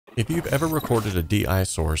If you've ever recorded a DI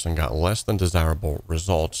source and got less than desirable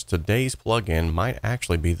results, today's plugin might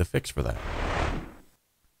actually be the fix for that.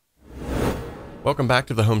 Welcome back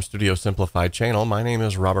to the Home Studio Simplified channel. My name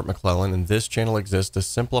is Robert McClellan, and this channel exists to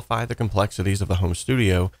simplify the complexities of the home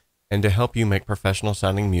studio and to help you make professional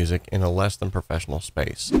sounding music in a less than professional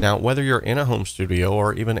space. Now, whether you're in a home studio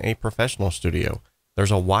or even a professional studio,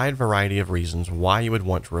 there's a wide variety of reasons why you would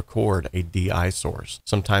want to record a DI source.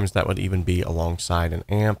 Sometimes that would even be alongside an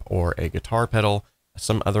amp or a guitar pedal,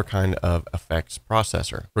 some other kind of effects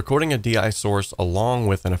processor. Recording a DI source along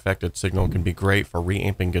with an affected signal can be great for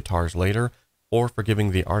reamping guitars later, or for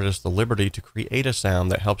giving the artist the liberty to create a sound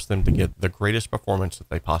that helps them to get the greatest performance that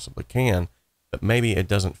they possibly can, but maybe it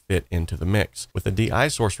doesn't fit into the mix. With a DI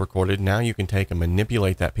source recorded, now you can take and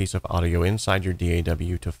manipulate that piece of audio inside your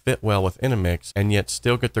DAW to fit well within a mix and yet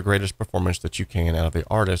still get the greatest performance that you can out of the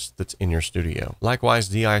artist that's in your studio. Likewise,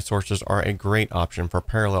 DI sources are a great option for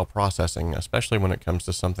parallel processing, especially when it comes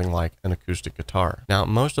to something like an acoustic guitar. Now,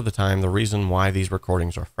 most of the time, the reason why these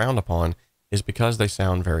recordings are frowned upon is because they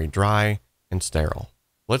sound very dry and sterile.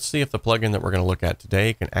 Let's see if the plugin that we're going to look at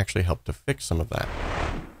today can actually help to fix some of that.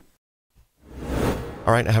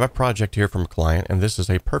 All right, I have a project here from a client, and this is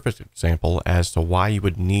a perfect example as to why you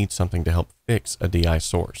would need something to help fix a DI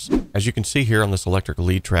source. As you can see here on this electric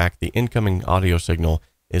lead track, the incoming audio signal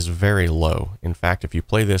is very low. In fact, if you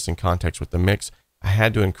play this in context with the mix, I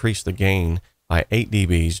had to increase the gain by 8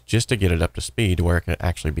 dBs just to get it up to speed where it could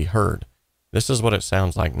actually be heard. This is what it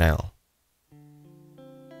sounds like now.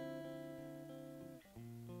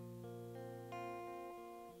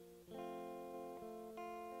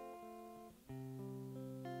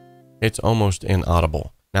 It's almost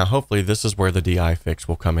inaudible. Now, hopefully this is where the DIFIX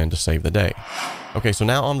will come in to save the day. Okay, so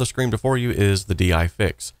now on the screen before you is the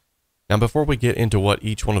DIFIX. Now, before we get into what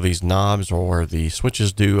each one of these knobs or the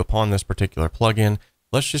switches do upon this particular plugin,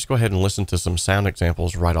 let's just go ahead and listen to some sound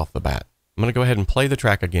examples right off the bat. I'm going to go ahead and play the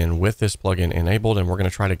track again with this plugin enabled, and we're going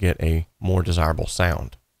to try to get a more desirable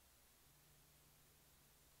sound.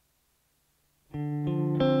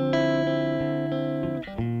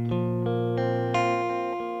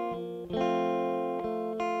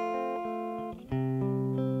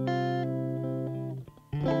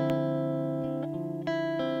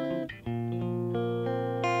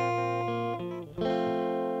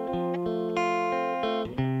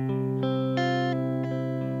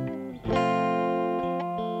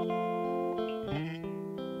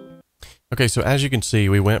 Okay, so as you can see,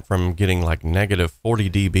 we went from getting like negative 40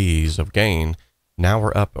 dBs of gain. Now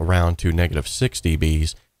we're up around to negative 6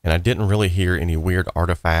 dBs, and I didn't really hear any weird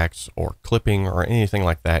artifacts or clipping or anything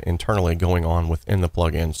like that internally going on within the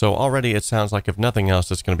plugin. So already it sounds like, if nothing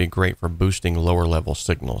else, it's going to be great for boosting lower level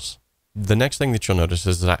signals. The next thing that you'll notice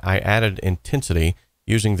is that I added intensity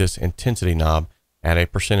using this intensity knob at a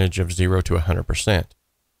percentage of 0 to 100%.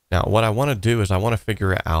 Now, what I want to do is I want to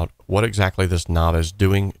figure out what exactly this knob is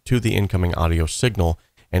doing to the incoming audio signal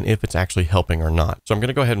and if it's actually helping or not. So I'm going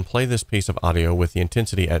to go ahead and play this piece of audio with the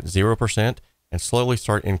intensity at 0% and slowly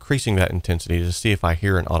start increasing that intensity to see if I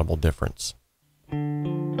hear an audible difference.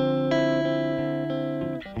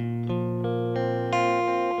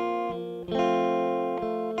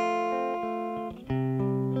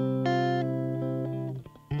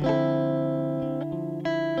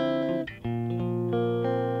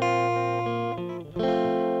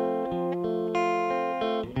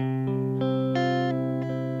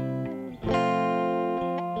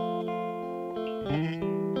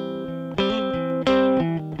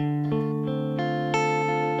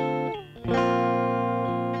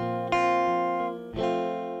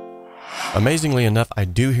 Amazingly enough, I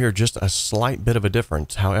do hear just a slight bit of a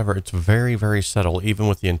difference. However, it's very, very subtle, even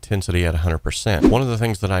with the intensity at 100%. One of the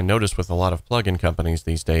things that I notice with a lot of plugin companies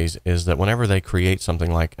these days is that whenever they create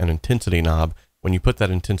something like an intensity knob, when you put that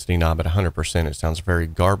intensity knob at 100%, it sounds very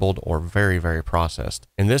garbled or very, very processed.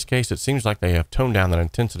 In this case, it seems like they have toned down that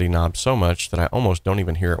intensity knob so much that I almost don't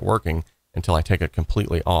even hear it working until I take it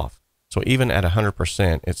completely off. So even at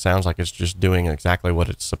 100%, it sounds like it's just doing exactly what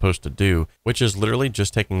it's supposed to do, which is literally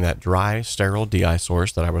just taking that dry, sterile DI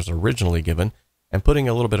source that I was originally given and putting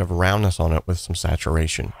a little bit of roundness on it with some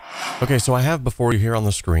saturation. Okay, so I have before you here on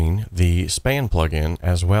the screen the SPAN plugin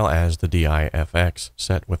as well as the DIFX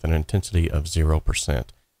set with an intensity of 0%.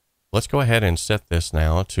 Let's go ahead and set this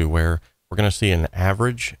now to where we're going to see an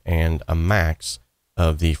average and a max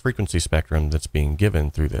of the frequency spectrum that's being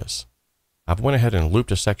given through this. I've went ahead and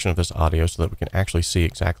looped a section of this audio so that we can actually see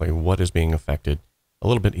exactly what is being affected a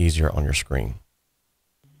little bit easier on your screen.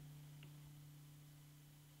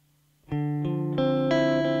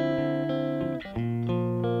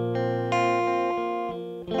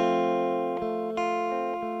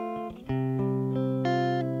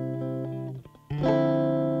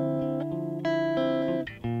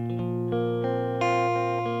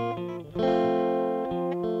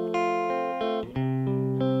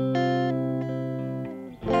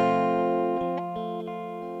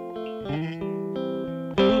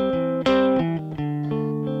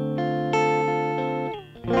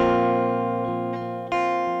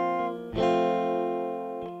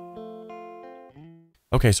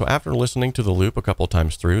 Okay, so after listening to the loop a couple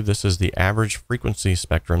times through, this is the average frequency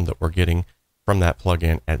spectrum that we're getting from that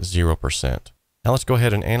plugin at 0%. Now let's go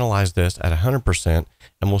ahead and analyze this at 100%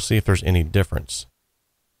 and we'll see if there's any difference.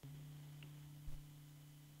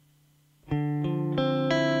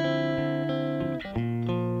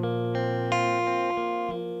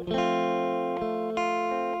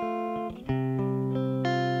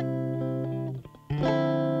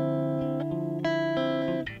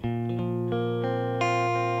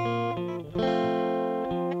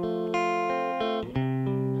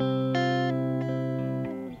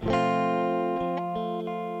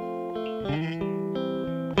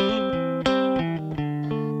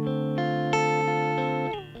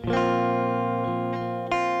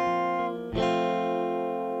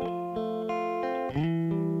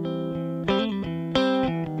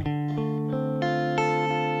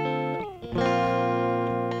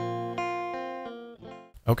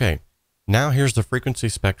 Okay, now here's the frequency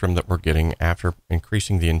spectrum that we're getting after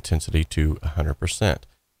increasing the intensity to 100%.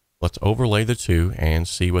 Let's overlay the two and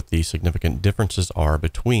see what the significant differences are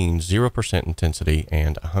between 0% intensity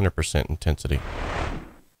and 100% intensity.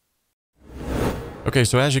 Okay,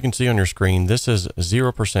 so as you can see on your screen, this is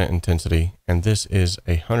 0% intensity and this is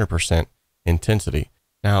 100% intensity.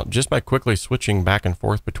 Now, just by quickly switching back and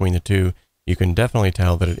forth between the two, you can definitely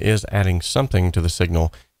tell that it is adding something to the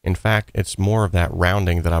signal. In fact, it's more of that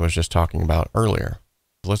rounding that I was just talking about earlier.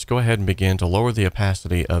 Let's go ahead and begin to lower the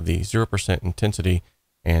opacity of the 0% intensity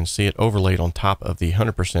and see it overlaid on top of the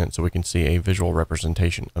 100% so we can see a visual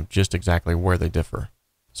representation of just exactly where they differ.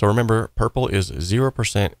 So remember, purple is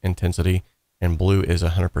 0% intensity and blue is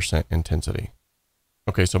 100% intensity.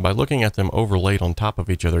 Okay, so by looking at them overlaid on top of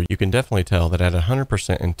each other, you can definitely tell that at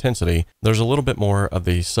 100% intensity, there's a little bit more of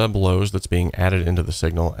the sub-lows that's being added into the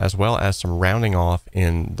signal, as well as some rounding off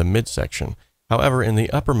in the midsection. However, in the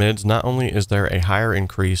upper mids, not only is there a higher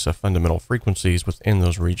increase of fundamental frequencies within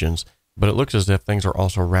those regions, but it looks as if things are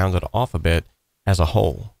also rounded off a bit as a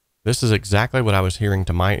whole. This is exactly what I was hearing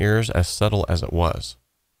to my ears, as subtle as it was.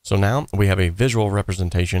 So now we have a visual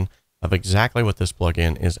representation of exactly what this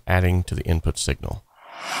plugin is adding to the input signal.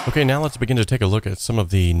 Okay, now let's begin to take a look at some of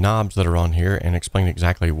the knobs that are on here and explain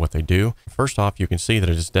exactly what they do. First off, you can see that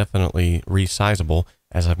it is definitely resizable,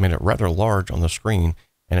 as I've made it rather large on the screen,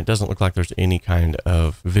 and it doesn't look like there's any kind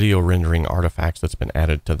of video rendering artifacts that's been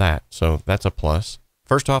added to that, so that's a plus.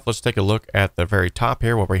 First off, let's take a look at the very top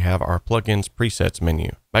here where we have our plugins presets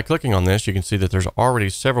menu. By clicking on this, you can see that there's already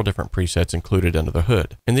several different presets included under the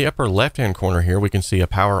hood. In the upper left-hand corner here, we can see a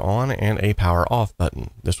power on and a power off button.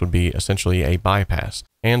 This would be essentially a bypass.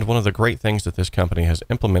 And one of the great things that this company has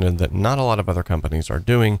implemented that not a lot of other companies are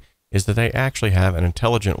doing is that they actually have an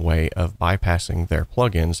intelligent way of bypassing their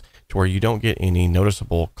plugins to where you don't get any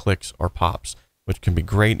noticeable clicks or pops, which can be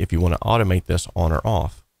great if you want to automate this on or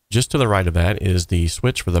off. Just to the right of that is the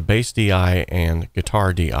switch for the bass DI and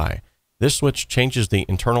guitar DI. This switch changes the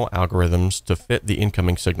internal algorithms to fit the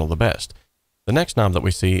incoming signal the best. The next knob that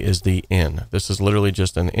we see is the in. This is literally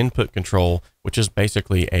just an input control, which is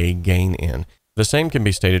basically a gain in. The same can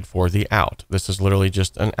be stated for the out. This is literally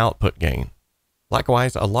just an output gain.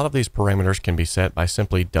 Likewise, a lot of these parameters can be set by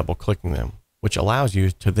simply double clicking them, which allows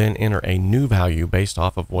you to then enter a new value based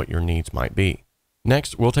off of what your needs might be.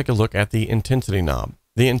 Next, we'll take a look at the intensity knob.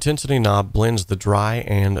 The intensity knob blends the dry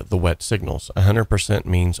and the wet signals. 100%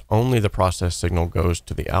 means only the processed signal goes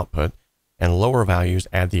to the output, and lower values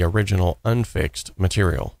add the original unfixed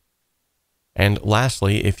material. And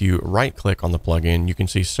lastly, if you right-click on the plugin, you can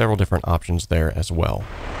see several different options there as well.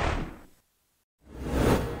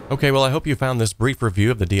 Okay, well, I hope you found this brief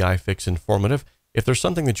review of the DIFIX informative. If there's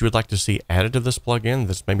something that you would like to see added to this plugin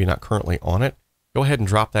that's maybe not currently on it, go ahead and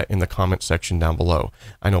drop that in the comment section down below.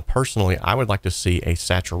 I know personally I would like to see a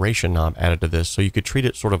saturation knob added to this so you could treat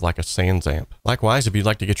it sort of like a sans amp. Likewise, if you'd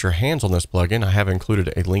like to get your hands on this plugin, I have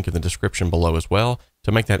included a link in the description below as well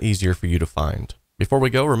to make that easier for you to find. Before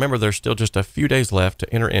we go, remember there's still just a few days left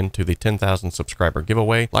to enter into the 10,000 subscriber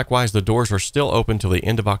giveaway. Likewise, the doors are still open till the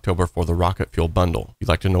end of October for the Rocket Fuel Bundle. If you'd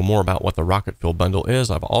like to know more about what the Rocket Fuel Bundle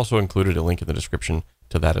is, I've also included a link in the description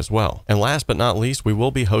to that as well. And last but not least, we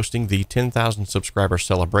will be hosting the 10,000 subscriber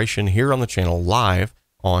celebration here on the channel live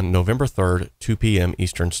on November 3rd, 2 p.m.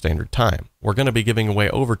 Eastern Standard Time. We're going to be giving away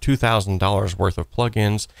over $2,000 worth of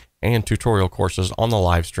plugins and tutorial courses on the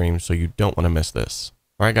live stream, so you don't want to miss this.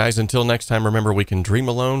 All right, guys, until next time, remember, we can dream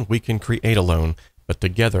alone, we can create alone, but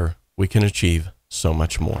together we can achieve so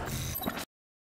much more.